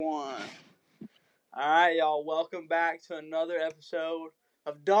All right, y'all. Welcome back to another episode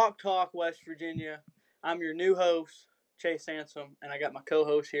of Doc Talk West Virginia. I'm your new host, Chase Sansom, and I got my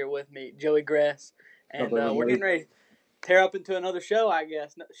co-host here with me, Joey Gress. And we're getting ready to tear up into another show, I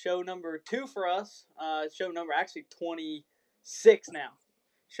guess. Show number 2 for us. Show number actually 26 now.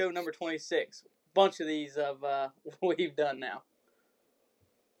 Show number 26. Bunch of these we've done now.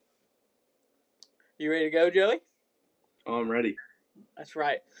 You ready to go, Joey? Oh, I'm ready. That's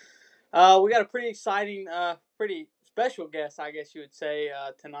right. We got a pretty exciting, pretty special guest, I guess you would say,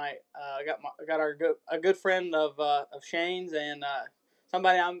 tonight. I got a good friend of Shane's and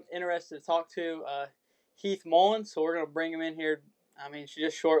somebody I'm interested to talk to, Heath Mullins. So we're gonna bring him in here.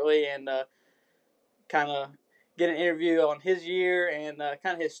 Just shortly and kind of get an interview on his year and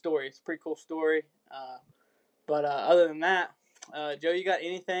kind of his story. It's a pretty cool story. But other than that, Joe, you got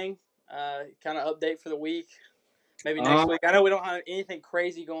anything kind of update for the week? Maybe next week. I know we don't have anything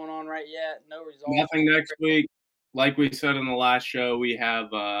crazy going on right yet. No results. Nothing next week. Like we said in the last show, we have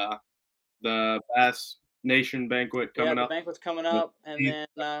the Bass Nation banquet coming up. The banquet's coming up, and then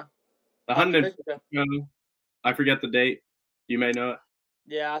the Hunting show. I forget the date. You may know it.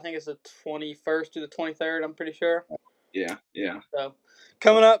 Yeah, I think it's the 21st to the 23rd. I'm pretty sure. Yeah. So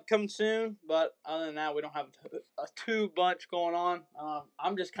coming soon. But other than that, we don't have a too much going on.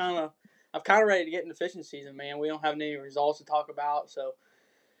 I'm kind of ready to get into fishing season, man. We don't have any results to talk about, so.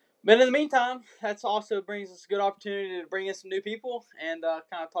 But in the meantime, that's also brings us a good opportunity to bring in some new people and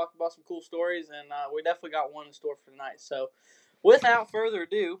kind of talk about some cool stories. And we definitely got one in store for tonight. So without further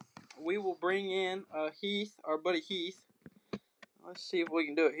ado, we will bring in Heath, our buddy Heath. Let's see if we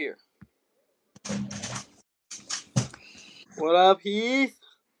can do it here. What up, Heath?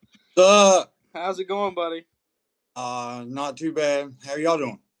 What's up? How's it going, buddy? Not too bad. How y'all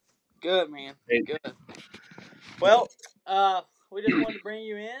doing? Good, man. Good. Well, we just wanted to bring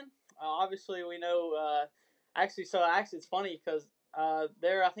you in. Obviously, we know. Actually, it's funny because I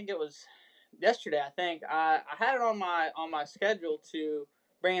think it was yesterday. I had it on my schedule to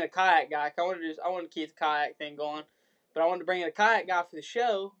bring in a kayak guy. I wanted to keep the kayak thing going, but I wanted to bring in a kayak guy for the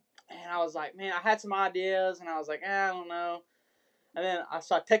show. And I was like, man, I had some ideas, and I was like, I don't know. And then I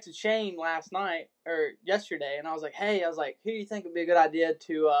texted Shane yesterday, and I was like, hey, who do you think would be a good idea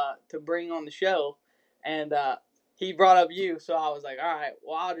to bring on the show? And he brought up you, so I was like, all right,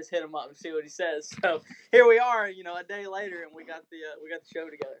 well, I'll just hit him up and see what he says. So here we are, a day later, and we got the show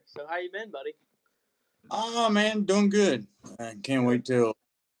together. So how you been, buddy? Oh man, doing good. I can't wait till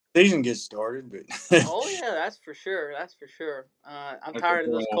season gets started. But oh yeah, that's for sure. I'm tired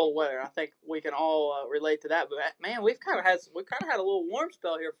of this cold weather. I think we can all relate to that. But man, we've kind of had a little warm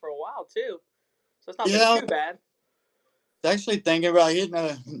spell here for a while too, so it's not been too bad. Actually thinking about hitting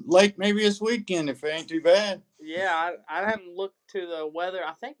a lake maybe this weekend if it ain't too bad. Yeah, I haven't looked to the weather.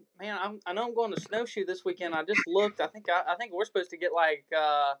 I think, man, I know I'm going to snowshoe this weekend. I just looked. I think we're supposed to get like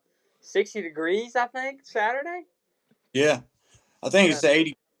 60 degrees. I think Saturday. Yeah, I think it's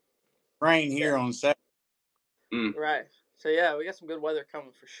 80 rain here on Saturday. Right. So yeah, we got some good weather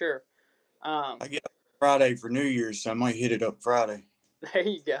coming for sure. I get Friday for New Year's, so I might hit it up Friday. There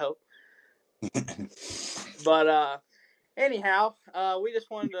you go. But anyhow, we just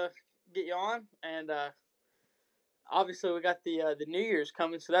wanted to get you on, and obviously we got the New Year's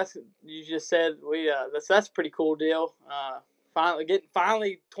coming, so you just said that's a pretty cool deal. Finally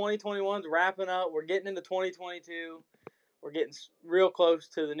 2021's wrapping up. We're getting into 2022. We're getting real close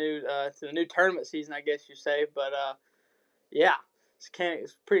to the new tournament season, I guess you say. But yeah,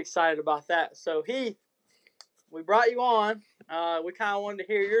 it's pretty excited about that. So Heath, we brought you on. We kind of wanted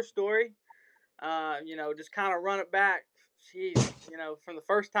to hear your story. Just kind of run it back. Jeez, from the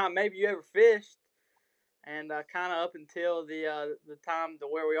first time maybe you ever fished, and kind of up until the time to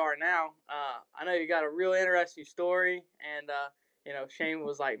where we are now. I know you got a real interesting story, and Shane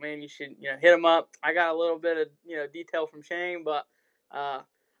was like, man, you should hit him up. I got a little bit of detail from Shane, but I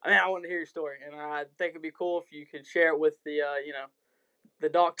wanted to hear your story, and I think it'd be cool if you could share it with the the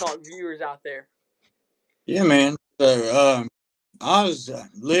Doc Talk viewers out there. Yeah, man. So I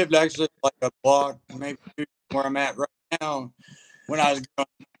lived actually like a block, maybe where I'm at right now. When I was growing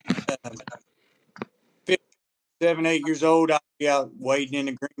 7, 8 years old, I'd be out wading in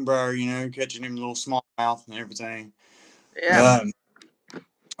the Greenbrier, catching them little smallmouth and everything. Yeah.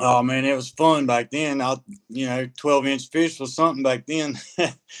 Oh man, it was fun back then. 12-inch fish was something back then.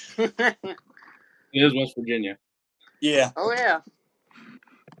 It is West Virginia. Yeah. Oh yeah.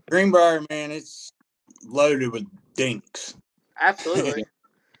 Greenbrier, man, it's loaded with dinks. Absolutely.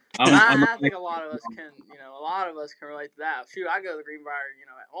 I think a lot of us can, relate to that. Shoot, I go to the Greenbrier,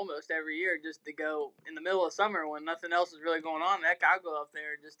 almost every year just to go in the middle of summer when nothing else is really going on. Heck, I'll go up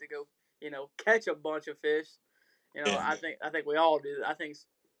there just to go, catch a bunch of fish. Yeah. I think we all do that. I think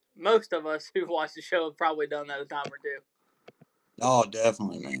most of us who watch the show have probably done that a time or two. Oh,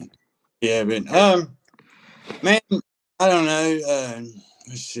 definitely, man. Yeah, but man, I don't know.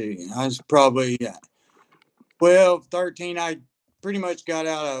 Let's see. I was probably 12, 13. I pretty much got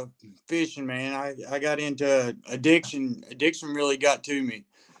out of fishing, man. I got into addiction. Addiction really got to me.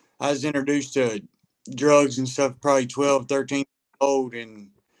 I was introduced to drugs and stuff probably 12, 13 years old,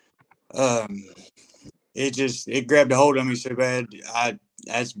 and um, it grabbed a hold of me so bad.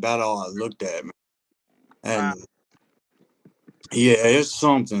 That's about all I looked at, man. And yeah, it's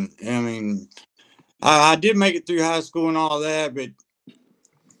something. I mean, I did make it through high school and all that, but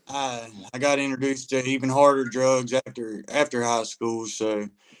I got introduced to even harder drugs after high school. So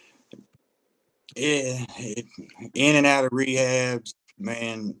yeah, in and out of rehabs,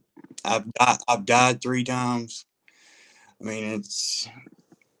 man. I've died 3 times. I mean,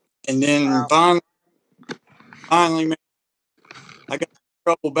 and then Wow. finally, man, I got in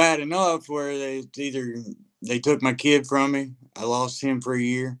trouble bad enough where they took my kid from me. I lost him for a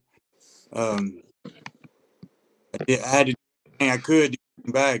year. Um, I had to do everything I could to get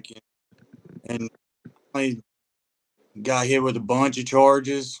him back, and I got hit with a bunch of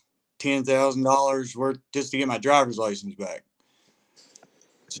charges, $10,000 worth just to get my driver's license back.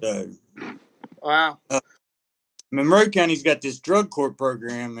 So, Wow. Monroe County's got this drug court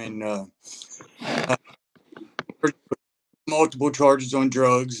program, and multiple charges on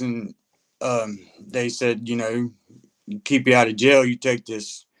drugs, and they said, keep you out of jail. You take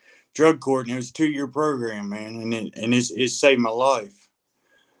this drug court, and it was a 2-year program, man, and it saved my life.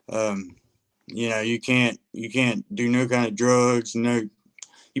 You can't do no kind of drugs. No,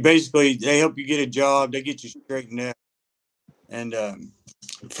 they help you get a job. They get you straightened out. And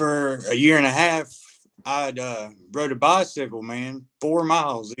for a year and a half, I'd rode a bicycle, man, 4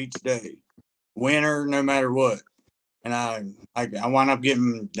 miles each day, winter, no matter what. And I wound up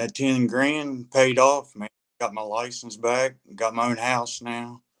getting that 10 grand paid off, man. Got my license back, got my own house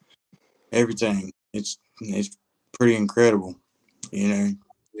now, everything. It's pretty incredible, you know.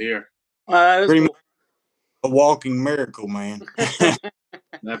 Yeah, That is Pretty cool. much a walking miracle, man.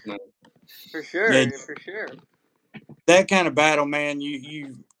 definitely. For sure. Yeah, For sure. that kind of battle, man.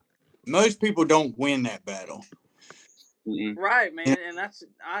 Most people don't win that battle. Mm-mm. Right, You man, and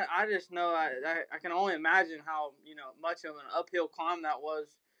I just know I can only imagine how much of an uphill climb that was,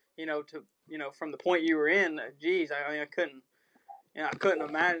 to from the point you were in. Geez, I mean I couldn't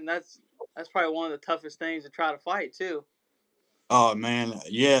imagine. That's probably one of the toughest things to try to fight too. Oh man,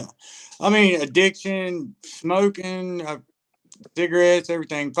 yeah. I mean, addiction, smoking, cigarettes,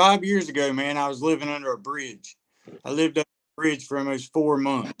 everything. 5 years ago, man, I was living under a bridge. I lived under a bridge for almost 4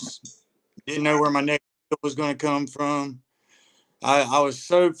 months. Didn't know where my next meal was going to come from. I was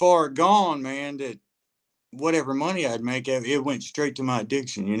so far gone, man, that whatever money I'd make, it went straight to my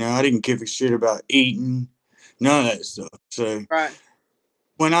addiction. I didn't give a shit about eating, none of that stuff. So Right.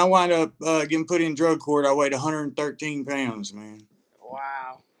 when I wound up getting put in drug court, I weighed 113 pounds, man.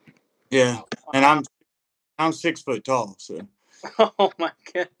 Wow. Yeah, and Wow. I'm 6 foot tall, so Oh my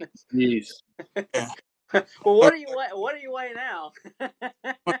goodness. Jeez. yeah. Well, what do you weigh? What do you weigh now?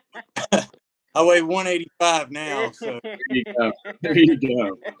 I weigh 185 now, so There you go. There you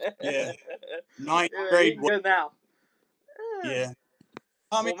go. yeah, ninth You're grade eating weight. good now. Yeah,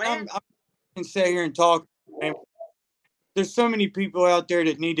 I mean, Well, man. I can sit here and talk. Man, there's so many people out there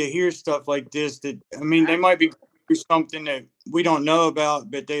that need to hear stuff like this. That I mean, they might be going through something that we don't know about,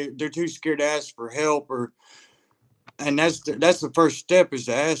 but they're too scared to ask for help, and that's the first step is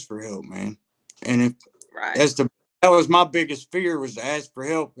to ask for help, man. And if Right. that was my biggest fear was to ask for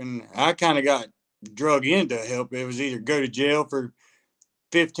help, and I kind of got drug into help. It was either go to jail for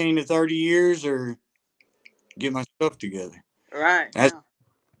 15 to 30 years or get my stuff together. Right. That's, Yeah.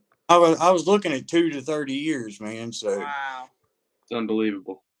 I was looking at 2 to 30 years, man. So Wow. It's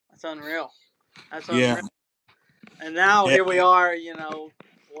unbelievable. That's unreal. That's unreal. yeah, And now yeah, here we are,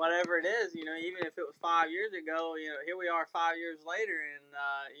 whatever it is, even if it was 5 years ago, here we are 5 years later,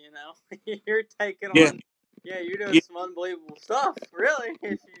 and you're taking yeah, on, you're doing yeah, some unbelievable stuff, really,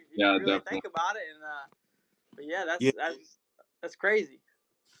 if you Yeah, really definitely. think about it. And but yeah, yeah. that's crazy.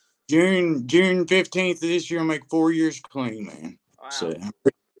 June 15th of this year, I'll make 4 years clean, man. Wow, So I'm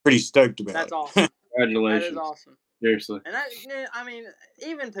pretty stoked about that's it. awesome. That is Congratulations. awesome. Seriously. And I mean,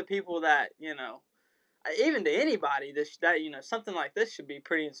 even to people that even to anybody, something like this should be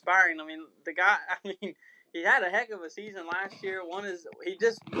pretty inspiring. I mean, the guy, he had a heck of a season last year. He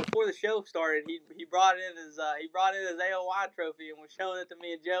just before the show started, he brought in his AOY trophy and was showing it to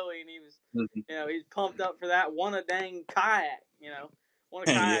me and Joey, and he was he's pumped up for that. Won a dang kayak, won a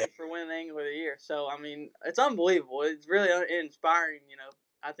kayak for winning Angler of the Year. So I mean, it's unbelievable. It's really inspiring.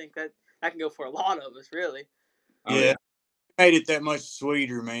 I think that can go for a lot of us, really. Yeah, made it that much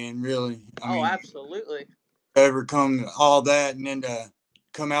sweeter, man. Really. I mean, absolutely. Overcome all that and then to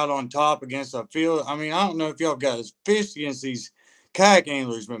come out on top against a field. I mean, I don't know if y'all guys fished against these kayak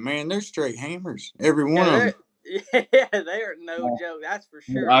anglers, but man, they're straight hammers. Every one of them. Yeah, they are no joke. That's for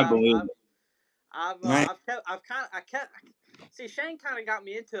sure. I believe See, Shane kind of got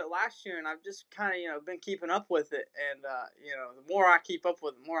me into it last year, and I've just kind of been keeping up with it. And the more I keep up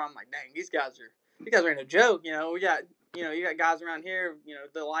with it, the more I'm like, dang, these guys are no joke. We got you got guys around here,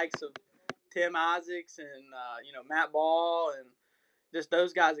 the likes of Tim Isaacs and Matt Ball and just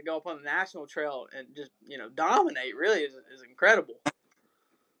those guys that go up on the national trail and just dominate. Really is incredible.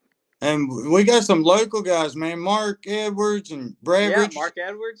 And we got some local guys, man. Mark Edwards and Brad Richardson. Mark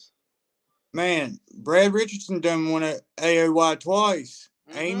Edwards. Man, Brad Richardson done won at AOY twice.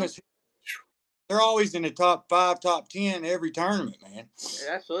 Amos, they're always in the top 5, top 10 every tournament, man.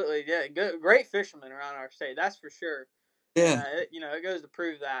 Yeah, absolutely, yeah. Great fishermen around our state, that's for sure. Yeah. It goes to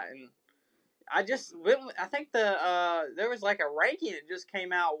prove that. And I think there was like a ranking that just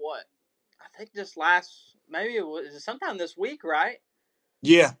came out. I think just maybe it was sometime this week, right?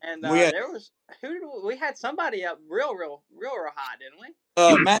 Yeah. And we had somebody up real high, didn't we?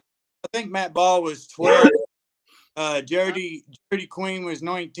 I think Matt Ball was 12th. Jody Queen was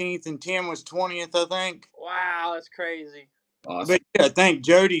 19th, and Tim was 20th, I think. Wow, that's crazy. Awesome. But I think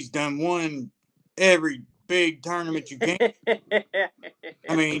Jody's done won every big tournament you can.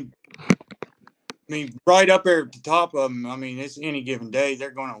 I mean, right up there at the top of them. I mean, it's any given day they're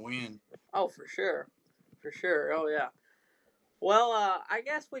going to win. Oh, for sure. Oh, yeah. Well, I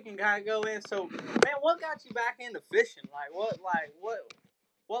guess we can kind of go in. So, man, what got you back into fishing?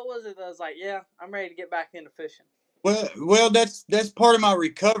 What was it that was like, yeah, I'm ready to get back into fishing? Well, that's part of my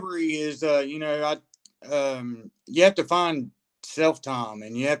recovery is, you have to find self-time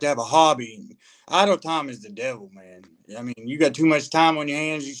and you have to have a hobby. Idle time is the devil, man. I mean, you got too much time on your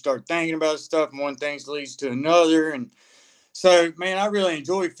hands. You start thinking about stuff and one thing leads to another. And so, man, I really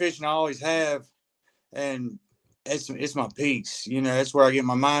enjoy fishing. I always have. And it's my peace. That's where I get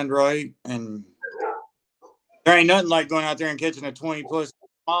my mind right. And there ain't nothing like going out there and catching a 20-plus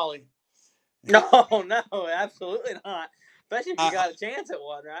smallie. No, absolutely not. Especially if you got a chance at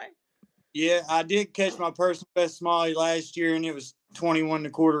one, right? Yeah, I did catch my personal best smallie last year, and it was 21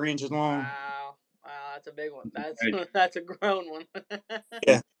 1/4 inches long. Wow, that's a big one. That's a grown one.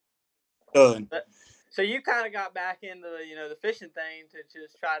 Yeah, done. So you kind of got back into the fishing thing to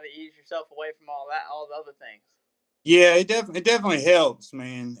just try to ease yourself away from all the other things. Yeah, it definitely helps,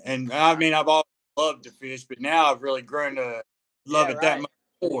 man. And I mean, I've always loved to fish, but now I've really grown to love it that much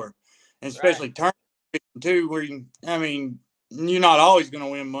more, and especially tournament fishing too, where you're not always going to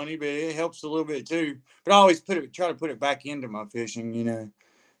win money, but it helps a little bit too. But I always try to put it back into my fishing.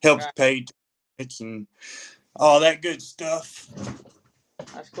 Helps pay tournaments and all that good stuff.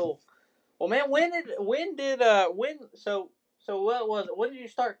 That's cool. Well, man, when did what was it? When did you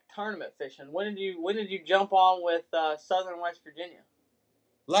start tournament fishing? When did you jump on with Southern West Virginia?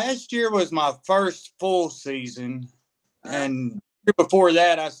 Last year was my first full season, and before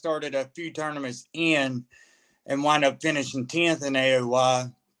that, I started a few tournaments in, and wound up finishing 10th in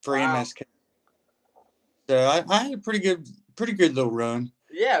AOY for MSK. So I had a pretty good little run.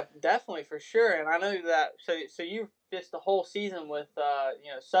 Yeah, definitely, for sure. And I know that. So you fished the whole season with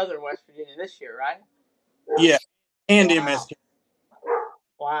Southern West Virginia this year, right? Yeah, and MSK.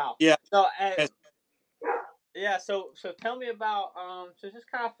 Wow. Yeah. So so tell me about so just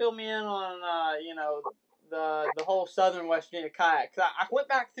kind of fill me in on the whole Southern West Virginia kayak. Cause I went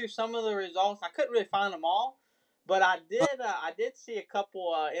back through some of the results. I couldn't really find them all, but I did see a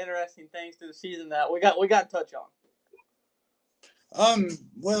couple interesting things through the season that we got to touch on.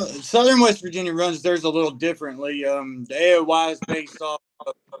 Well, Southern West Virginia runs theirs a little differently. The AOY is based off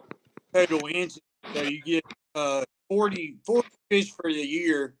of total inches, so you get 40 fish for the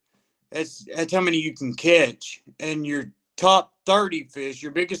year. That's how many you can catch, and your top 30 fish,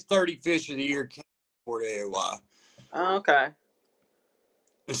 your biggest 30 fish of the year, count for the AOY. Oh, okay.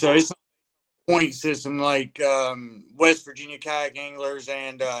 So it's a point system like West Virginia kayak anglers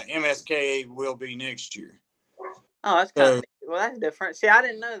and MSKA will be next year. Oh, that's kind of well. That's different. See, I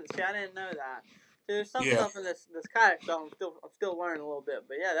didn't know that. There's some stuff in this kayak stuff. I'm still learning a little bit,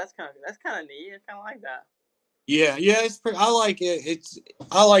 but yeah, that's kind of neat. I kind of like that. Yeah, it's pretty. I like it.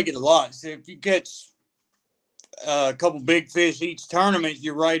 I like it a lot. So if you catch a couple big fish each tournament,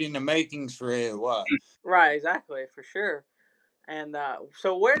 you're right in the makings for AOY. Right, exactly, for sure. And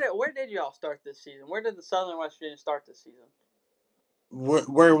so where did y'all start this season? Where did the Southern West Virginia start this season?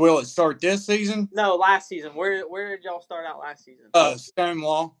 Where will it start this season? No, last season. Where did y'all start out last season?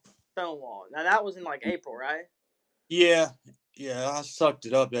 Stonewall. Stonewall. Now that was in like April, right? Yeah, I sucked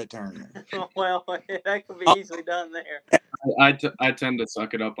it up that tournament. Well, that could be easily done there. I tend to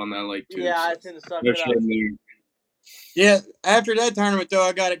suck it up on that lake too. Yeah, so I tend to suck it up. Yeah, after that tournament though,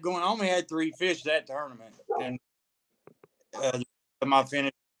 I got it going. I only had 3 fish that tournament, and my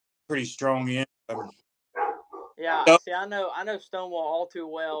finish pretty strong in. Yeah, see, I know Stonewall all too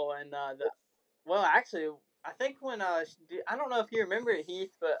well, and well, actually, I think when I don't know if you remember it,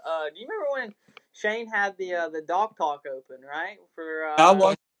 Heath, but do you remember when Shane had the Dog Talk open, right? For I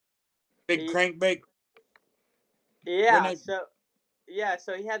watched big crankbait. Yeah,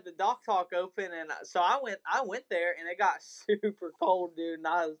 so he had the Dog Talk open, and so I went there, and it got super cold, dude. And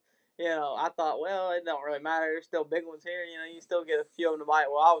I was, I thought, well, it don't really matter. There's still big ones here. You still get a few of them to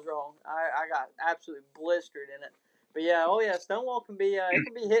bite. Well, I was wrong. I got absolutely blistered in it. But yeah, Stonewall can be it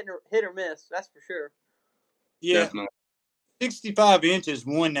can be hit or miss. That's for sure. Yeah, definitely. 65 inches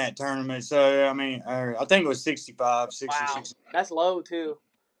won that tournament. So I mean, I think it was 65, 60, wow. 60. That's low too.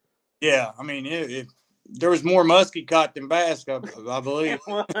 Yeah, I mean, there was more muskie caught than bass, I believe.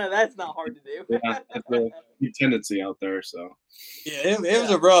 Well, that's not hard to do. Yeah, that's a tendency out there. So yeah, it was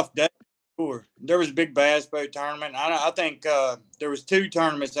a rough day. Sure. There was a big bass boat tournament. I think there was 2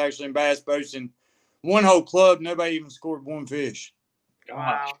 tournaments actually in bass boats, and one whole club. Nobody even scored 1 fish. Gosh,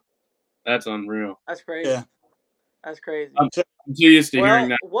 wow. That's unreal. That's crazy. Yeah. That's crazy. I'm too used to hearing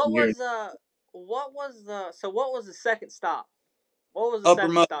that. What was the second stop? What was the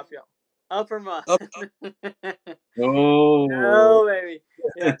second stop, y'all? Upper Mud. Oh, baby.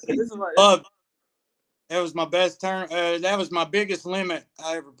 Yeah. So this is what. That was my best turn. That was my biggest limit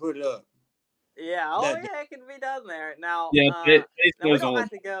I ever put up. Yeah. It can be done there. Now, yeah, now we don't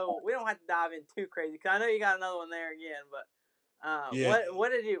have to go. We don't have to dive in too crazy because I know you got another one there again. But yeah.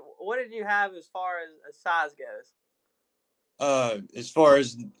 what did you have as far as size goes? As far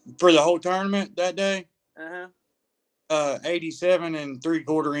as for the whole tournament that day, 87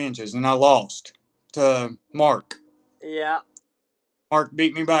 3/4 inches, and I lost to Mark. Yeah. Mark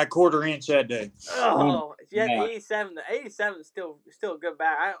beat me by a 1/4 inch that day. Oh, yeah, 87. The 87 is still a good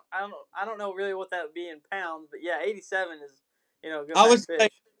bag. I don't know really what that would be in pounds, but yeah, 87 is good fish.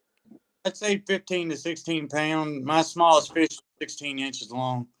 I'd say 15 to 16 pound. My smallest fish was 16 inches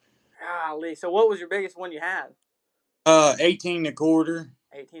long. Golly. So what was your biggest one you had? 18 1/4.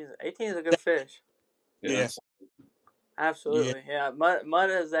 18 is a good fish. Yeah. Absolutely. Yeah. Mud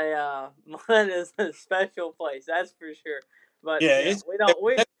is a special place, that's for sure. But yeah,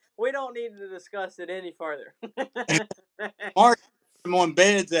 we don't need to discuss it any further. Mark had them on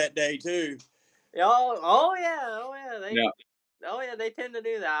beds that day too. Oh yeah, they tend to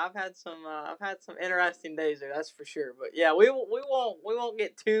do that. I've had some interesting days there, that's for sure. But yeah, we won't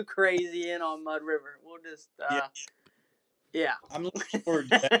get too crazy in on Mud River. We'll just yeah. I'm looking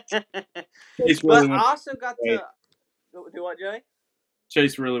forward to that. But I also got to do what, Joey?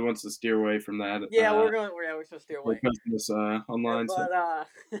 Chase really wants to steer away from that. Yeah, we're going to steer away. This online but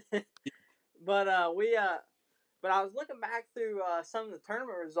I was looking back through some of the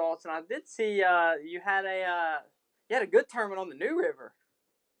tournament results, and I did see you had a good tournament on the New River.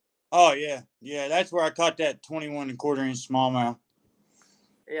 Oh yeah, that's where I caught that 21 1/4 inch smallmouth.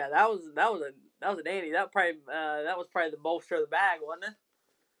 Yeah, that was a dandy. That was probably the bolster of the bag, wasn't it?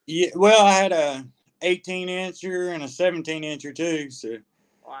 Yeah, well, I had a 18 incher and a 17 incher too. So,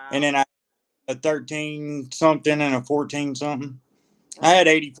 wow. And then I had a 13 something and a 14 something. I had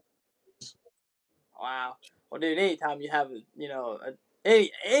 80. Wow. Well, dude, anytime you have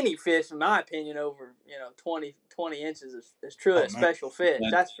any fish, in my opinion, over 20 inches is truly a special fish.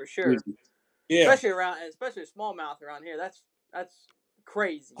 That's for sure. Yeah. Especially smallmouth around here. That's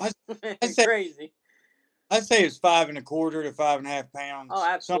crazy. I'd say, crazy. I'd say it's 5 1/4 to 5.5 pounds. Oh,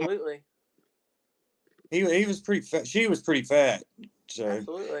 absolutely. He was pretty fat. She was pretty fat. So.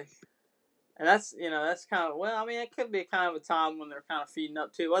 Absolutely. And that's kind of, well, I mean, it could be kind of a time when they're kind of feeding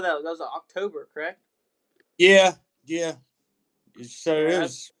up too. Well, that was October, correct? Yeah. So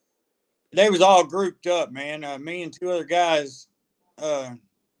they was all grouped up, man. Me and 2 other guys. I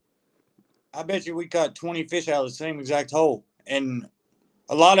bet you we caught 20 fish out of the same exact hole, and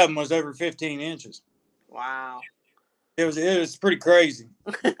a lot of them was over 15 inches. Wow. It was pretty crazy.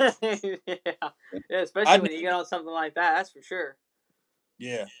 Yeah, especially when you get on something like that. That's for sure.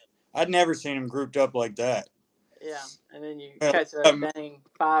 Yeah, I'd never seen them grouped up like that. Yeah, and then you catch a dang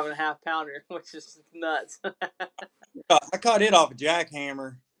 5.5 pounder, which is nuts. I caught it off a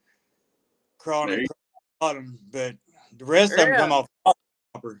jackhammer, crawling across the bottom, but the rest of them come off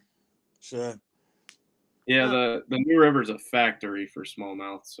popper. So yeah, the New River's a factory for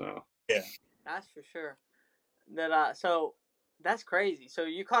smallmouth. So yeah, that's for sure. So that's crazy. So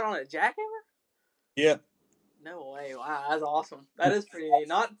you caught on a jackhammer? Yeah. No way! Wow, that's awesome. That is pretty neat.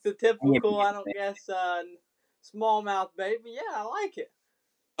 Not the typical, I don't guess, smallmouth bait, but yeah, I like it.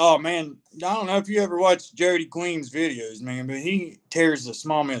 Oh man, I don't know if you ever watched Jody Queen's videos, man, but he tears the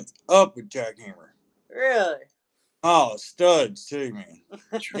smallmouth up with jackhammer. Really? Oh, studs too, man.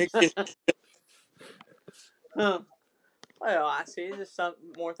 Well, I see. Just some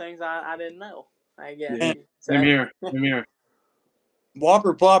more things I didn't know. I guess. Yeah. Same here. Same here.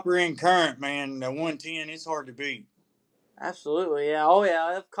 Whopper plopper in current, man. The 110, it's hard to beat. Absolutely, yeah. Oh yeah,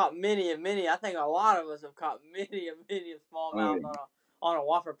 I've caught many and many. I think a lot of us have caught many and many smallmouth on a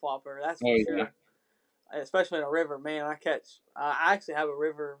whopper plopper. That's for sure. Yeah. Especially in a river, man. I actually have a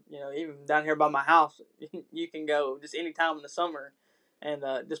river, even down here by my house. You can go just any time in the summer and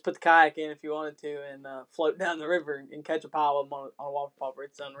just put the kayak in if you wanted to and float down the river and catch a pile of them on a whopper plopper.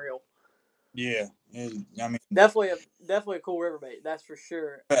 It's unreal. Yeah, I mean, definitely a cool river bait. That's for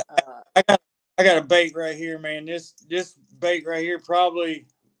sure. I got a bait right here, man. This bait right here probably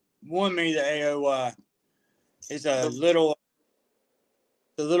won me the AOY. It's a little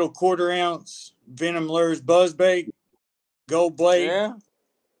 1/4 ounce Venom Lures buzz bait, gold blade,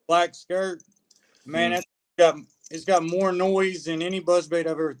 black skirt. Man, it's got more noise than any buzz bait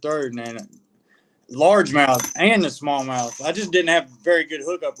I've ever thrown, man. Largemouth and the smallmouth. I just didn't have a very good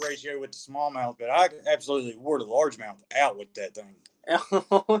hookup ratio with the smallmouth, but I absolutely wore the largemouth out with that thing.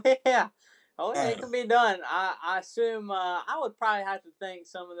 Oh yeah. Oh yeah, it can be done. I assume I would probably have to think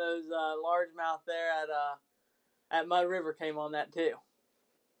some of those largemouth there at Mud River came on that too.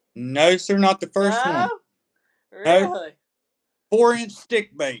 No, sir, not the first one. Really? No, 4-inch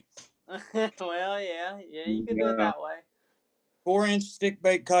stick bait. Well, yeah, you can do it that way. 4-inch stick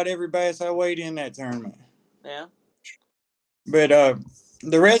bait caught every bass I weighed in that tournament. Yeah. But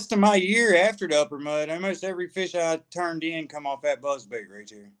the rest of my year after the upper mud, almost every fish I turned in come off that buzz bait right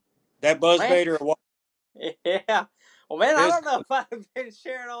here. That buzz bait or a water. Yeah. Well, man, I don't know if I've been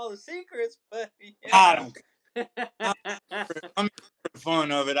sharing all the secrets, but I don't care. I'm for the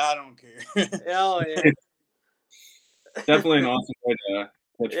fun of it. I don't care. Oh yeah. Definitely an awesome way to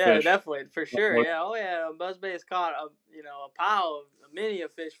catch fish. Definitely, for sure. Yeah. Oh yeah, buzzbait has caught a pile of many a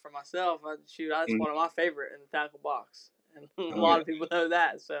fish for myself. That's one of my favorite in the tackle box, and a lot of people know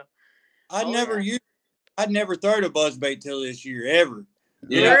that. So I'd never thrown a buzzbait till this year ever.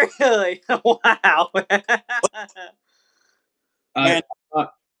 Yeah. Really? Wow. Man,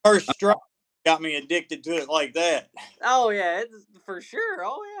 first strike got me addicted to it like that. Oh yeah, it's for sure.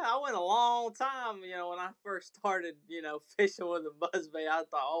 Oh yeah, I went a long time. When I first started, fishing with a buzzbait, I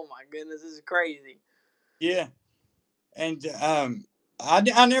thought, oh my goodness, this is crazy. Yeah, and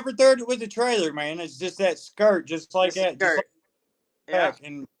I never threw it with a trailer, man. It's just that skirt, just like that. Just like yeah.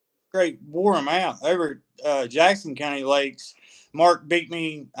 And great, wore him out over Jackson County Lakes. Mark beat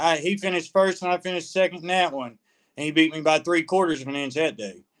me. He finished first, and I finished second in that one. And he beat me by 3/4 of an inch that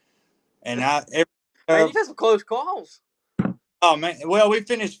day. And man, you got some close calls. Oh man, well, we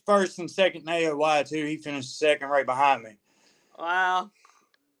finished first and second in AOY too. He finished second right behind me. Wow.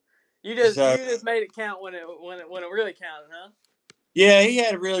 You just made it count when it really counted, huh? Yeah, he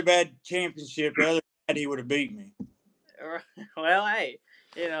had a really bad championship. The other night he would have beat me. Well, hey,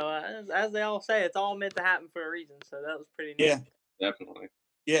 as they all say, it's all meant to happen for a reason. So that was pretty neat. Yeah, definitely.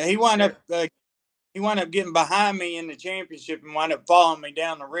 Yeah, he wound up getting behind me in the championship and wound up following me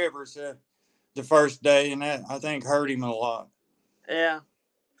down the river. So the first day, and that I think hurt him a lot. Yeah,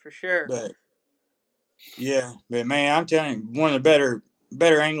 for sure. But man, I'm telling you, one of the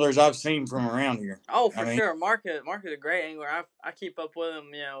better anglers I've seen from around here. Oh, for sure. Mark is a great angler. I keep up with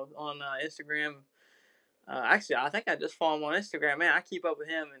him, on Instagram. Actually, I think I just follow him on Instagram. Man, I keep up with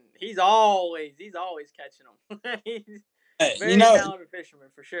him, and he's always catching them. He's very talented fisherman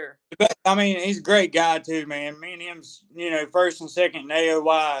for sure. But, I mean, he's a great guy too, man. Me and him's, first and second in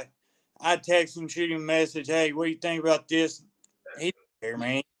AOY. I text him, shoot him a message. Hey, what do you think about this? He didn't care,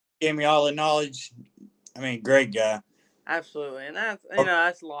 man. He gave me all the knowledge. I mean, great guy. Absolutely, and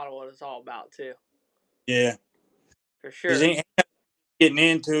that's a lot of what it's all about too. Yeah, for sure. He getting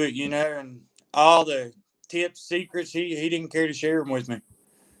into it, and all the tips, secrets. He didn't care to share them with me.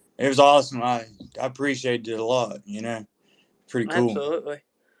 It was awesome. I appreciated it a lot. Pretty cool.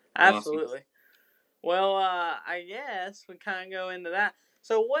 Absolutely. Awesome. Well, I guess we kind of go into that.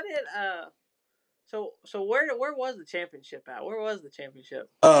 So So where was the championship at? Where was the championship?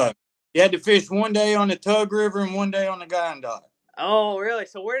 You had to fish one day on the Tug River and one day on the Guyandotte. Oh, really?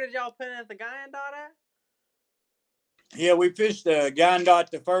 So where did y'all put in at the Guyandotte at? Yeah, we fished the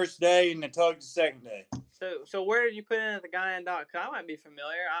Guyandotte the first day and the Tug the second day. So where did you put in at the Guyandotte? Cause I might be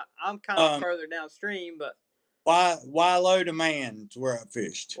familiar. I'm kind of further downstream, but Wilo to Man is where I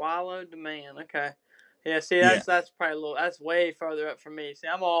fished. Wilo to Man, okay. Yeah, see, that's probably that's way further up for me. See,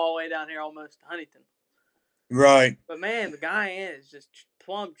 I'm all the way down here almost to Huntington. Right. But man, the Guyana is just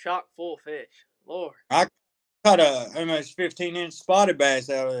plumb chock full of fish. Lord. I caught a almost 15-inch spotted bass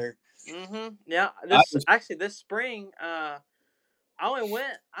out of there. Mm-hmm. Yeah. This spring, I only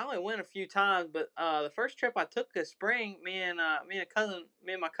went a few times, but the first trip I took this spring, me and my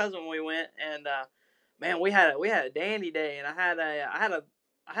cousin we went, and man, we had a dandy day, and I had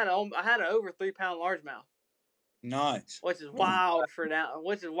an over 3 pound largemouth. Nice. Which is wild for that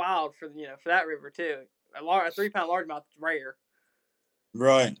river too. A 3 pound largemouth is rare.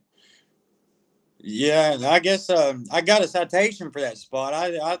 Right. Yeah, I guess I got a citation for that spot.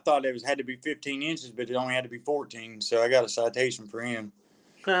 I thought it had to be 15 inches, but it only had to be 14. So I got a citation for him.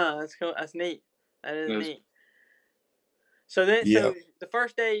 That's cool. That's neat. That is neat. So so the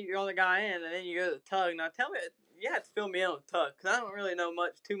first day you're on the Guyana, and then you go to the Tug. Now tell me, you have to fill me in on the Tug because I don't really know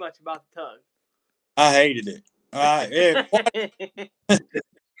too much about the Tug. I hated it.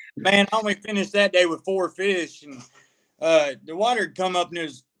 Man, I only finished that day with 4 fish, and the water had come up, and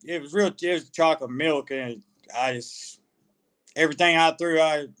it was chocolate milk, and everything I threw,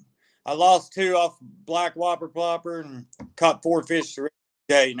 I lost 2 off black whopper plopper and caught 4 fish the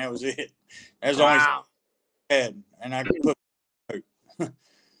day, and that was it. That was only bad, and I put.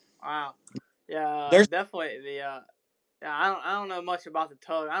 Wow. Yeah, definitely the. I don't know much about the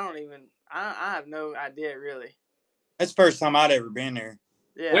Tug. I have no idea really. That's the first time I'd ever been there.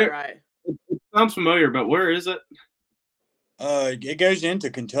 Yeah, right. It sounds familiar, but where is it? It goes into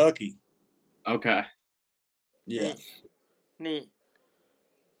Kentucky. Okay. Yeah. Neat.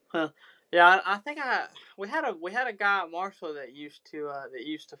 Huh. Yeah, I think we had a guy at Marshall that used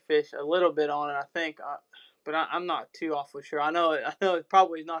to fish a little bit on it. I think, but I'm not too awfully sure. I know it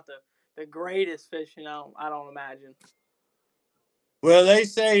probably is not the greatest fishing. I don't imagine. Well, they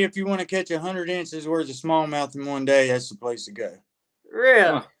say if you want to catch 100 inches worth of smallmouth in one day, that's the place to go. Really?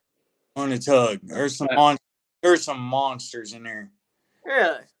 Huh. On the Tug. There's some monsters in there.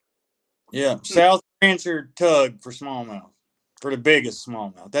 Really? Yeah. South Rancher Tug for smallmouth. For the biggest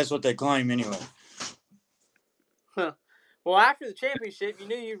smallmouth. That's what they claim anyway. Huh. Well, after the championship, you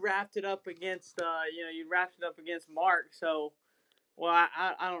knew you wrapped it up against Mark. So, well,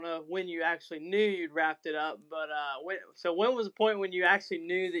 I don't know when you actually knew you'd wrapped it up, but when was the point when you actually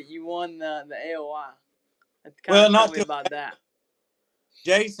knew that you won the AOY? Tell me about that.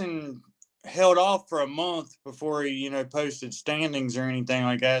 Jason held off for a month before he, posted standings or anything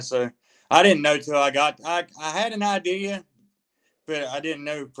like that. So I didn't know till I had an idea, but I didn't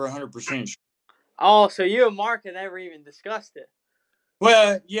know for 100% sure. Oh, so you and Mark had never even discussed it?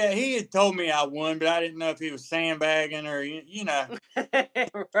 Well, yeah, he had told me I won, but I didn't know if he was sandbagging or,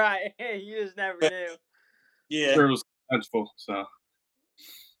 Right. You just never knew. Yeah. Sure, it was successful, so.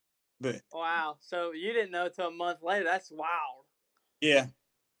 But wow. So you didn't know till a month later. That's wild. Yeah.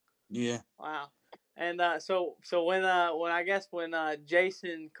 Yeah. Wow. And so when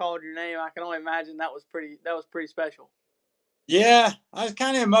Jason called your name, I can only imagine that was pretty special. Yeah, I was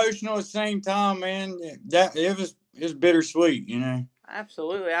kind of emotional at the same time, man. It was bittersweet,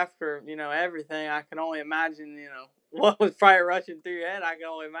 Absolutely. After everything, I can only imagine what was probably rushing through your head. I can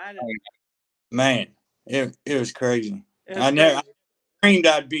only imagine. Man, it was crazy. I dreamed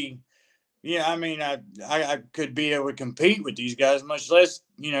I'd be. Yeah, I mean, I could be able to compete with these guys, much less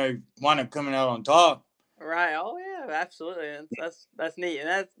wind up coming out on top. Right. Oh yeah, absolutely. That's neat,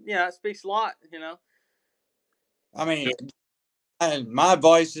 and that speaks a lot. I mean, my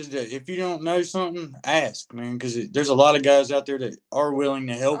advice is that if you don't know something, ask, man, because there's a lot of guys out there that are willing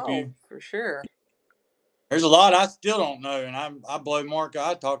to help you. For sure. There's a lot I still don't know, and I blow Mark.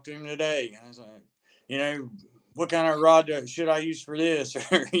 I talked to him today, and I was like, what kind of rod should I use for this?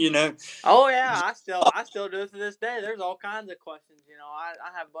 Oh yeah, I still do it to this day. There's all kinds of questions.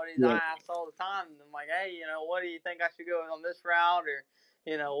 I have buddies I ask all the time. And I'm like, hey, what do you think I should go on this route, or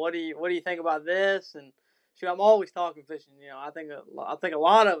what do you think about this? And shoot, I'm always talking fishing. I think a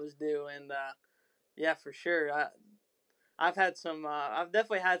lot of us do, and yeah, for sure. I've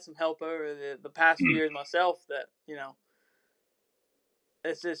definitely had some help over the past few years myself. That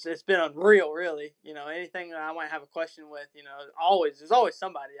it's been unreal, really. Anything that I might have a question with, there's always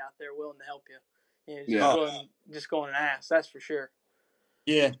somebody out there willing to help you. Just go and ask. That's for sure.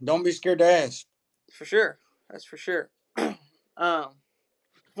 Yeah, don't be scared to ask. For sure. That's for sure.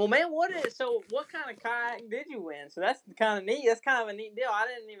 Well, man, what kind of kayak did you win? So that's kind of neat. That's kind of a neat deal. I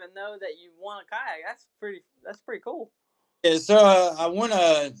didn't even know that you won a kayak. That's pretty cool. Yeah, so I won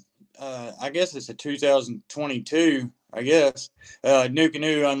I guess it's a 2022, I guess,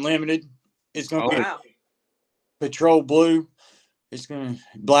 Nuke Unlimited. It's going to be a patrol blue. It's going to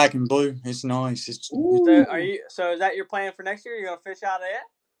black and blue. It's nice. So is that your plan for next year? You're going to fish out of it?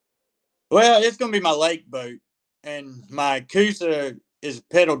 Well, it's going to be my lake boat, and my Coosa is a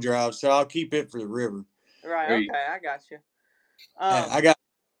pedal drive, so I'll keep it for the river. Right. Okay, I got you. I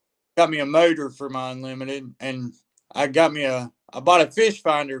got me a motor for my unlimited, and I bought a fish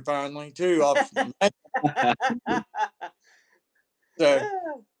finder finally too. So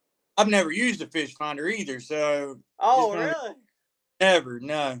I've never used a fish finder either. So really? Never,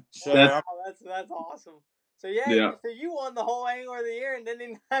 no. So that's awesome. So so you won the whole angler of the year and didn't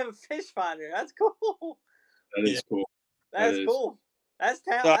even have a fish finder. That's cool. That is cool. That's cool. That's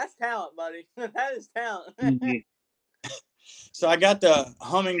talent. That's talent, buddy. That is talent. So I got the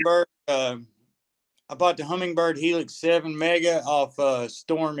Humminbird. I bought the Humminbird Helix 7 Mega off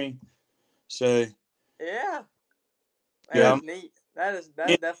Stormy. So that's neat. That's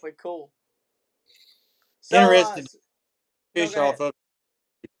definitely cool. So, interested fish off of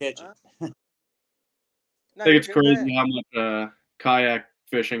it to catch it. I think it's crazy how much kayak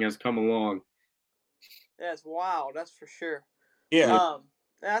fishing has come along. Yeah, it's wild. That's for sure. Yeah.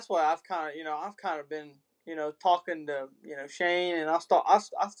 That's what I've kind of been, talking to, Shane, and I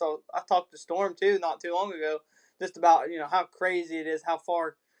talked to Storm too not too long ago, just about, how crazy it is, how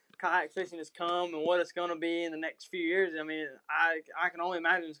far kayak fishing has come and what it's going to be in the next few years. I mean, I can only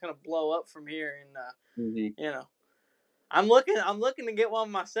imagine it's going to blow up from here, and I'm looking to get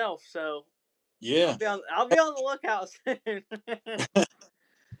one myself, so yeah, I'll be on the lookout soon.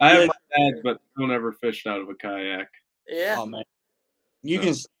 I have my dad's, but don't ever fished out of a kayak. Yeah. Oh man, you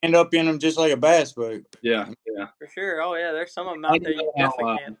can stand up in them just like a bass boat. Yeah. For sure. Oh yeah, there's some of them out there you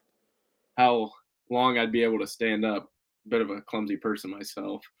definitely can. How long I'd be able to stand up? Bit of a clumsy person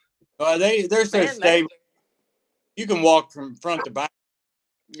myself. They're so stable. You can walk from front to back.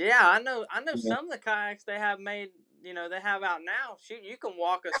 Yeah, I know. Some of the kayaks they have made, they have out now. Shoot, you can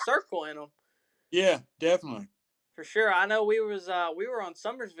walk a circle in them. Yeah, definitely. For sure. I know we were on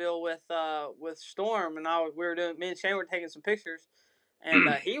Summersville with Storm, and me and Shane were taking some pictures,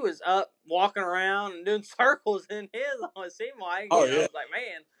 and he was up walking around and doing circles in his. It seemed like. I was like,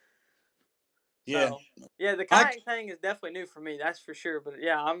 man. Yeah. So, yeah, the kayak thing is definitely new for me. That's for sure. But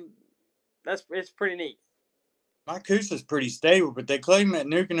yeah, it's pretty neat. My Coosa's pretty stable, but they claim that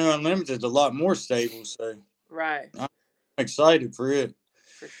Nuke Unlimited is a lot more stable. So right, I'm excited for it.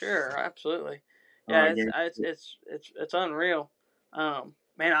 For sure, absolutely. Yeah, it's unreal.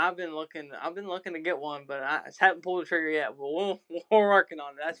 Man, I've been looking to get one, but I just haven't pulled the trigger yet. But we're working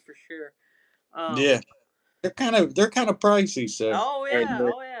on it. That's for sure. Yeah, they're kind of pricey. So oh yeah.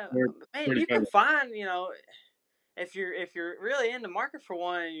 Man, you can find if you're really in the market for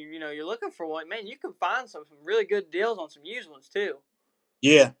one, and you're looking for one, man, you can find some really good deals on some used ones too.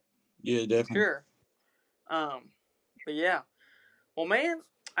 Yeah, definitely. Sure. But yeah. Well, man,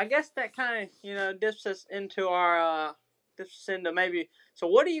 I guess that kind of dips us into maybe. So,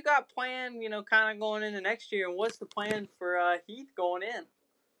 what do you got planned? Kind of going into next year, and what's the plan for Heath going in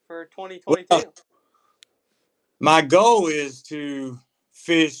for 2022? Well, my goal is to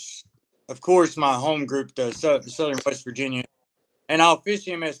fish, of course, my home group, the Southern West Virginia, and I'll fish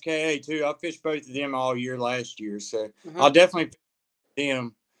MSKA too. I fished both of them all year last year, so I'll definitely fish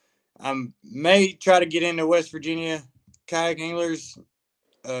them. I may try to get into West Virginia Kayak Anglers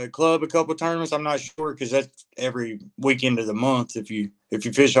Club a couple of tournaments. I'm not sure because that's every weekend of the month if you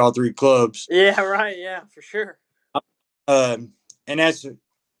fish all three clubs. Yeah, right. Yeah, for sure. And that's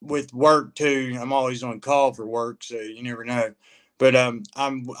with work too. I'm always on call for work, so you never know. But I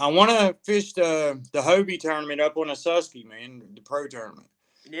want to fish the Hobie tournament up on a Susky, man, the pro tournament.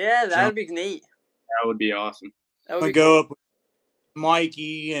 Yeah, that'd be neat. That would be awesome. I'm gonna go up with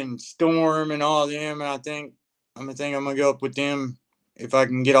Mikey and Storm and all of them, and I think I'm gonna go up with them if I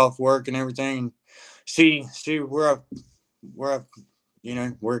can get off work and everything, and see where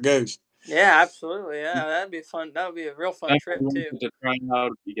it goes. Yeah, absolutely. Yeah, that'd be fun. That would be a real fun trip too. To try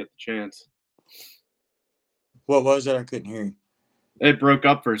out if you get the chance. What was it? I couldn't hear you. It broke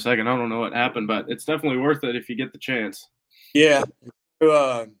up for a second. I don't know what happened, but it's definitely worth it if you get the chance. Yeah.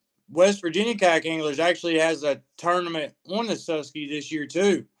 West Virginia Kayak Anglers actually has a tournament on the Susky this year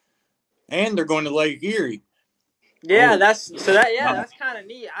too, and they're going to Lake Erie. Yeah, that's kind of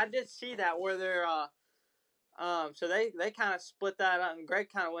neat. I did see that where they're So they kind of split that up, and Greg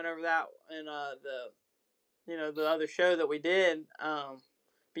kind of went over that in the other show that we did.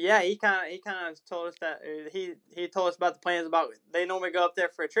 But yeah, he kind of told us that he told us about the plans about they normally go up there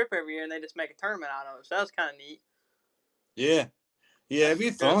for a trip every year and they just make a tournament out of it. So that was kind of neat. Yeah, it'd be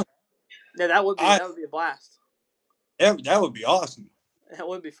fun. Yeah, that would be a blast. That would be awesome. That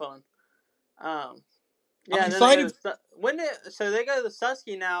would be fun. Yeah, I'm and excited. So they go to the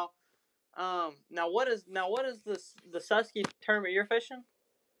Susky now. Now what is the Susky tournament you're fishing?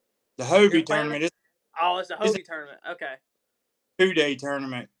 The Hobie tournament. It's a Hobie tournament. Okay. 2-day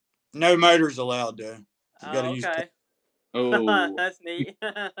tournament. No motors allowed though. You got to use. Oh, that's neat.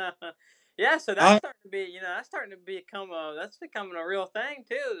 Yeah, so that's starting to be, that's becoming a real thing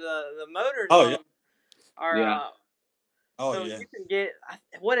too. The motors are. So you can get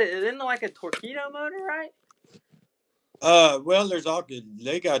isn't it like a Torpedo motor, right? Well,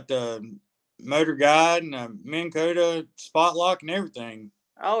 they got the motor guide and a Minn Kota spot lock and everything.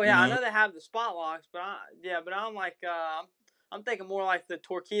 Oh yeah, I know they have the spot locks, but I'm like I'm thinking more like the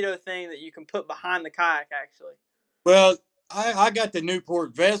Torpedo thing that you can put behind the kayak actually. Well, I got the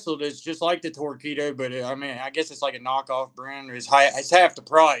Newport vessel that's just like the Torpedo, but I guess it's like a knockoff brand. It's half the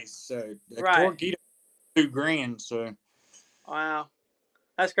price. So the Torpedo $2,000. So wow,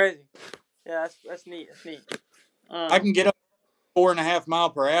 that's crazy. Yeah, that's neat. That's neat. I can get up 4.5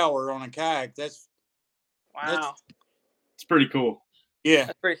 miles per hour on a kayak. That's pretty cool. Yeah,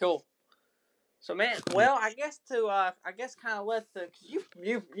 that's pretty cool. So man, well, I guess kind of let cause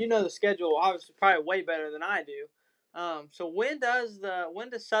you know the schedule obviously probably way better than I do. So when does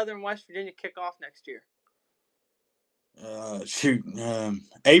Southern West Virginia kick off next year?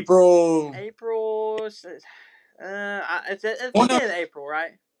 April. It's the end of April,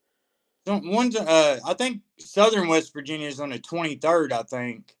 right? I think Southern West Virginia is on the 23rd, I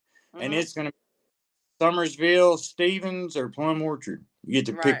think, and it's going to be Summersville, Stevens, or Plum Orchard. You get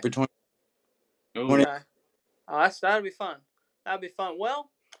to pick between. Okay. That'd be fun. That'd be fun. Well,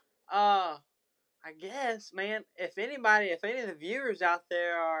 I guess, man, if any of the viewers out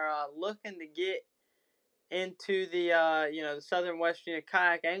there are looking to get into the the Southern West Virginia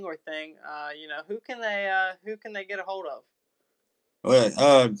kayak angler thing, who can they get a hold of?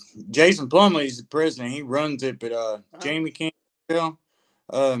 Well, Jason Plumley is the president. He runs it, but Jamie Campbell,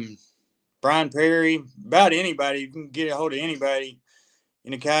 Brian Perry, about anybody, you can get a hold of anybody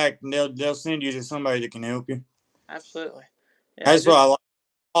in the kayak, and they'll send you to somebody that can help you. Absolutely. Yeah, that's why I like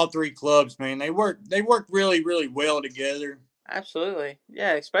all three clubs, man. They work really, really well together. Absolutely.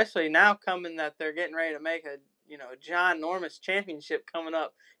 Yeah, especially now coming that they're getting ready to make a ginormous championship coming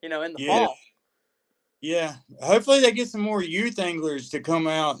up, in the fall. Yeah. Hopefully they get some more youth anglers to come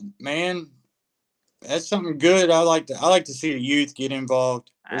out, man. That's something good. I like to see the youth get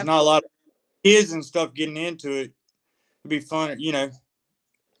involved. There's not a lot of kids and stuff getting into it. It'd be fun,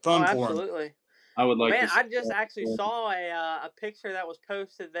 fun for them. Absolutely. I would like. Man, I just actually saw a picture that was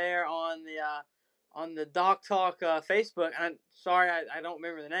posted there on the Doc Talk Facebook. And I'm sorry, I don't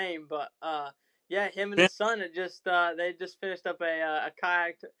remember the name, but him and his son had they just finished up a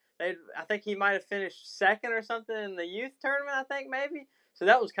kayak. I think he might have finished second or something in the youth tournament. I think maybe. So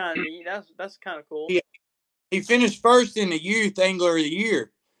that was kind of neat. That's kind of cool. He finished first in the youth angler of the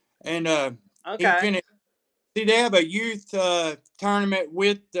year, and he finished. See, they have a youth tournament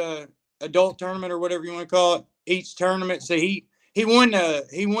with adult tournament or whatever you want to call it. Each tournament, so he won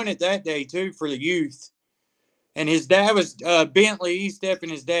it that day too for the youth. And his dad was Bentley Eastep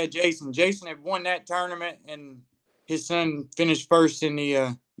and his dad Jason. Jason had won that tournament, and his son finished first in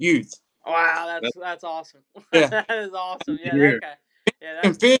the youth. Wow, that's awesome. Yeah, that is awesome. Yeah, that guy.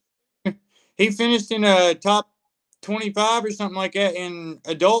 Yeah, he finished in top 25 or something like that in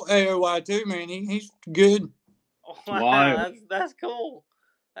adult AOY too. Man, he's good. Wow, that's cool.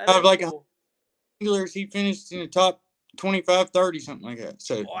 That is like cool. Anglers, he finished in the top 25, 30, something like that.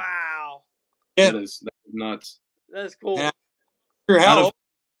 So wow, yeah, that is nuts. That's cool. And I'm sure how old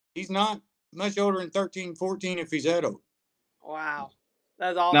he's not much older than 13, 14 if he's that old. Wow,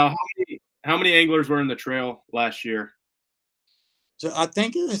 that's awesome. Now, how many anglers were in the trail last year? So I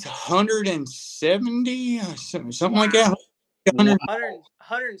think it was 170, something like that.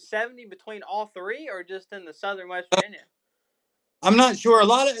 170 between all three, or just in the Southern West Virginia? I'm not sure. A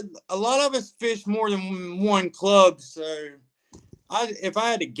lot of us fish more than one club, so if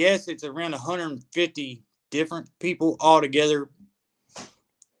I had to guess, it's around 150 different people all together.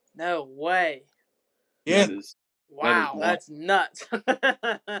 No way. Yeah. Wow, that's nuts.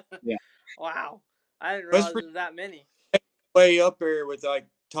 Yeah. Wow, I didn't realize there was that many. Way up there with like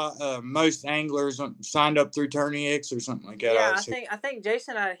most anglers signed up through Tourney X or something like that. Yeah, I think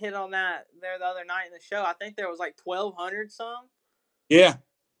Jason had hit on that there the other night in the show. I think there was like 1,200 some. Yeah.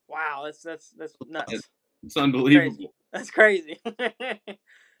 Wow, that's nuts. It's unbelievable. That's crazy.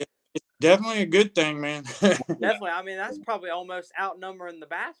 It's definitely a good thing, man. Definitely. I mean, that's probably almost outnumbering the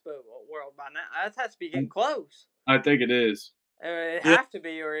bass boat world by now. That has to be getting close. I think it is. It have to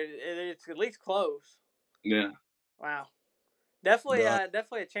be, or it's at least close. Yeah. Wow. Definitely,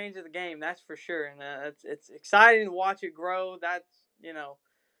 definitely a change of the game. That's for sure, and it's exciting to watch it grow. That's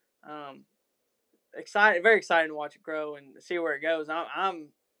very exciting to watch it grow and see where it goes.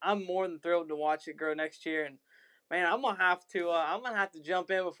 I'm more than thrilled to watch it grow next year. And man, I'm gonna have to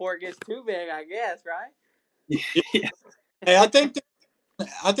jump in before it gets too big. I guess, right? Yeah. Hey, I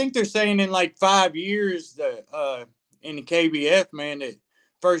think they're saying in like 5 years that in the KBF, man, that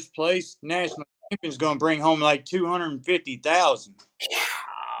first place national champion is going to bring home like 250,000.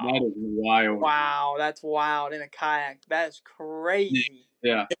 That is wild. Wow, that's wild in a kayak. That's crazy.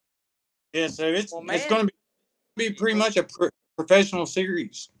 Yeah. Yeah, so it's going to be pretty much a professional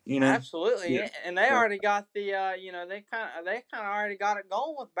series, you know. Absolutely, Yeah. and they already got the they kind of already got it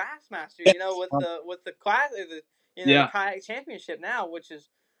going with Bassmaster, with the class, the kayak championship now, which is,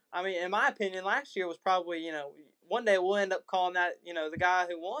 I mean, in my opinion, last year was probably, one day we'll end up calling that, the guy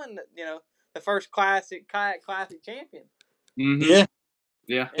who won, the first kayak classic champion. Mm-hmm.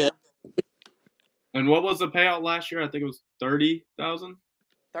 Yeah. And what was the payout last year? I think it was 30,000.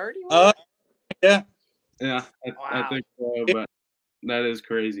 30? Yeah. Yeah, Wow. I think so, but that is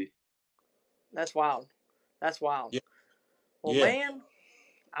crazy. That's wild. Yeah. Well, yeah. man,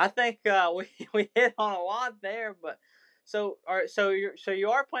 I think we hit on a lot there, but so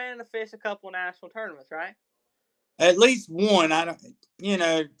you are planning to fish a couple national tournaments, right? At least one. I don't,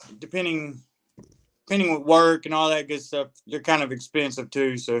 depending with work and all that good stuff, they're kind of expensive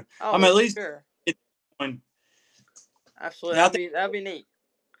too. So I'm at least one. Absolutely, that'd be neat.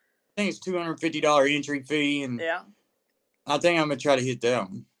 I think it's $250 entry fee, and I think I'm gonna try to hit that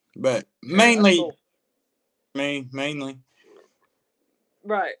one. But mainly, cool. mainly.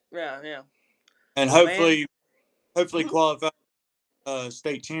 Right. Yeah. And hopefully qualify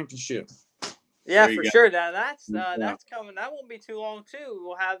state championship. Yeah, for sure. That's coming. That won't be too long too.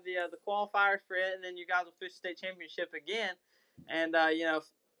 We'll have the qualifiers for it, and then you guys will fish state championship again. And they're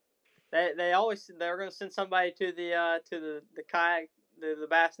going to send somebody to the kayak, the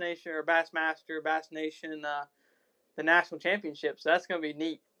Bass Nation or Bassmaster, Bass Nation, the national championship. So that's going to be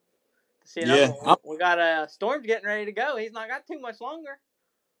neat to see another one. We got Storm's getting ready to go. He's not got too much longer.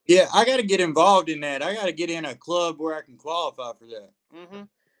 Yeah, I got to get involved in that. I got to get in a club where I can qualify for that. Mm-hmm.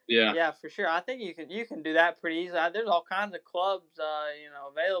 Yeah, for sure. I think you can do that pretty easily. There's all kinds of clubs,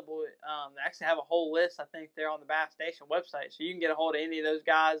 available. They actually have a whole list. I think they're on the Bass Nation website, so you can get a hold of any of those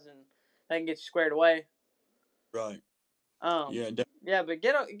guys and they can get you squared away. Right. Yeah, but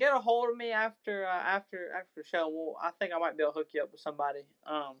get a hold of me after the show. Well, I think I might be able to hook you up with somebody.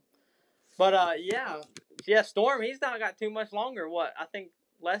 Storm. He's not got too much longer. What I think.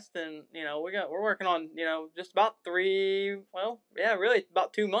 Less than, we're working on, just about 3, really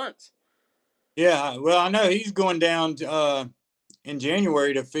about 2 months. Yeah, well, I know he's going down in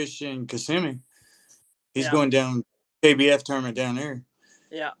January to fish in Kissimmee. He's going down KBF tournament down there.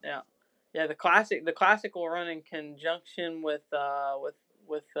 Yeah. The classic will run in conjunction with the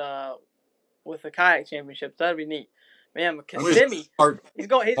kayak championships. That'd be neat. Man, Kissimmee. He's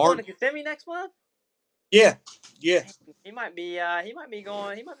going to Kissimmee next month. Yeah. He might be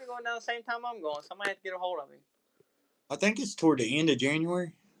going down the same time I'm going, so I might have to get a hold of him. I think it's toward the end of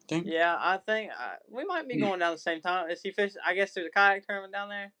January. I think. Yeah, I think we might be going down the same time. Is he fishing? I guess there's a kayak tournament down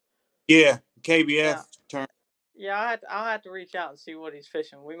there. Yeah, KBF tournament. Yeah, I'll have to reach out and see what he's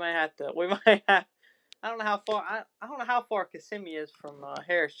fishing. We might have. I don't know how far. I don't know how far Kissimmee is from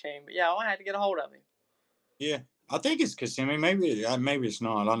Harris Chain, but yeah, I'll have to get a hold of him. Yeah, I think it's Kissimmee. Maybe it's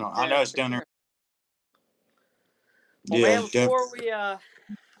not. I don't know. I know it's down there. Well, man, before we, I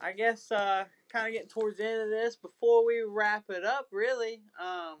guess, kind of getting towards the end of this, before we wrap it up, really,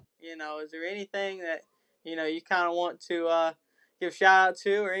 is there anything that, you kind of want to give a shout out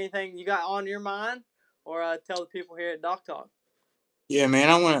to, or anything you got on your mind, or tell the people here at Dock Talk? Yeah,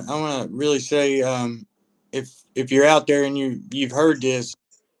 man, I want to really say, if you're out there and you've heard this,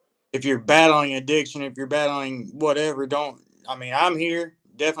 if you're battling addiction, if you're battling whatever, I'm here.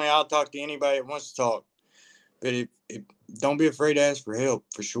 Definitely, I'll talk to anybody that wants to talk. But if don't be afraid to ask for help,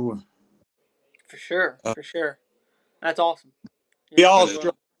 for sure. For sure. That's awesome. We all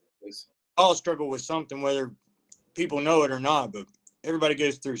struggle with something, whether people know it or not. But everybody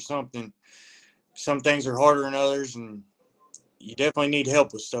goes through something. Some things are harder than others, and you definitely need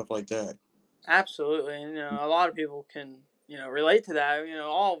help with stuff like that. Absolutely, and a lot of people can relate to that.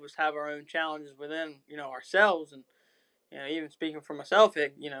 All of us have our own challenges within ourselves, and even speaking for myself,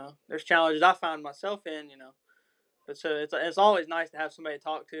 there's challenges I find myself in. But so it's always nice to have somebody to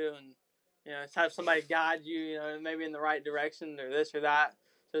talk to, and to have somebody guide you, maybe in the right direction or this or that.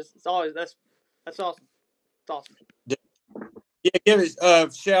 So it's always that's awesome. It's awesome. Yeah, give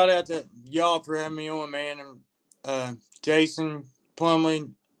it shout out to y'all for having me on, man, and Jason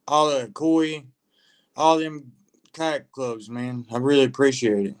Plumley, all the Coy, all them kayak clubs, man. I really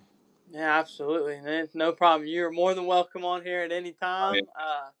appreciate it. Yeah, absolutely. No problem. You're more than welcome on here at any time. It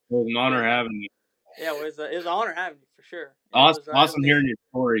was an honor having you. Yeah, it was an honor having you for sure. Awesome hearing your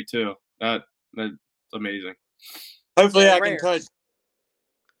story too. That's amazing. Hopefully, I can touch.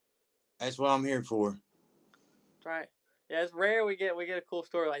 That's what I'm here for. That's right. Yeah, it's rare we get a cool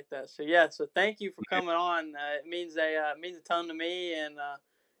story like that. So yeah, so thank you for coming on. It means a ton to me, and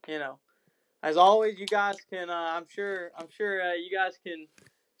as always, you guys can. I'm sure you guys can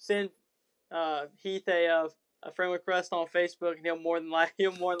send Heath a friend request on Facebook, and he'll more than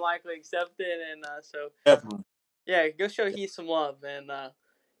likely accept it. And so definitely, yeah, go show Heath some love, and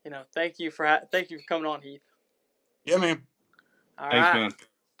thank you for coming on, Heath. Yeah, man. All Thanks, right. man.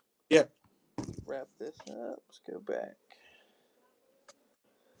 Yep. Wrap this up. Let's go back.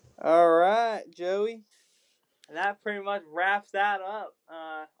 All right, Joey. And that pretty much wraps that up.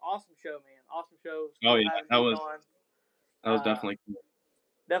 Awesome show, man. Awesome show. Cool that was definitely cool.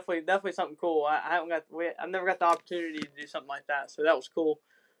 Definitely something cool. I've never got the opportunity to do something like that, so that was cool.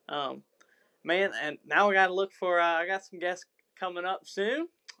 Man, and now we got to look for. I got some guests coming up soon.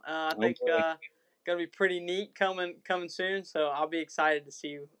 I think gonna be pretty neat coming soon. So I'll be excited to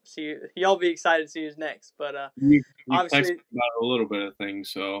see you. Y'all be excited to see who's next. But we obviously about a little bit of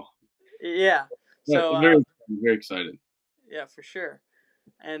things. So yeah. So very excited. Yeah, for sure.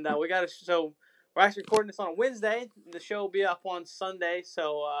 And we're actually recording this on a Wednesday. The show will be up on Sunday.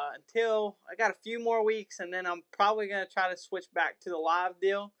 So until I got a few more weeks, and then I'm probably gonna try to switch back to the live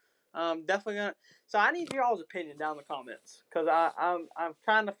deal. Definitely gonna. So I need y'all's opinion down in the comments, because I'm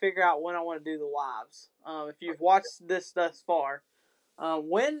trying to figure out when I want to do the lives. If you've watched this thus far,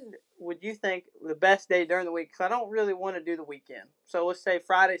 when would you think the best day during the week? Because I don't really want to do the weekend. So let's say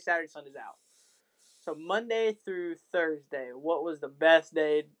Friday, Saturday, Sunday's out. So Monday through Thursday, what was the best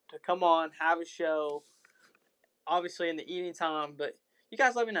day to come on, have a show? Obviously in the evening time, but you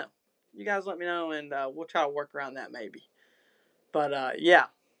guys let me know. And we'll try to work around that maybe. But yeah,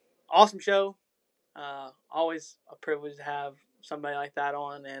 awesome show. Always a privilege to have somebody like that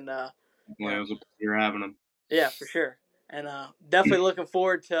on, and it was a pleasure having them. Yeah, for sure, and definitely looking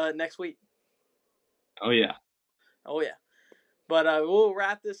forward to next week. Oh yeah. But we'll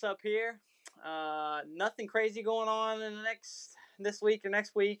wrap this up here. Nothing crazy going on in this week or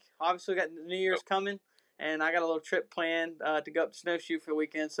next week. Obviously, we got New Year's coming, and I got a little trip planned to go up to Snowshoe for the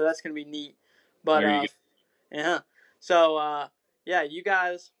weekend, so that's gonna be neat. But yeah, so yeah, you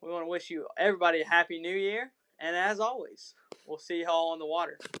guys, we want to wish everybody a happy New Year, and as always, we'll see y'all on the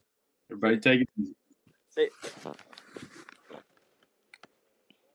water. Everybody take it easy. See you.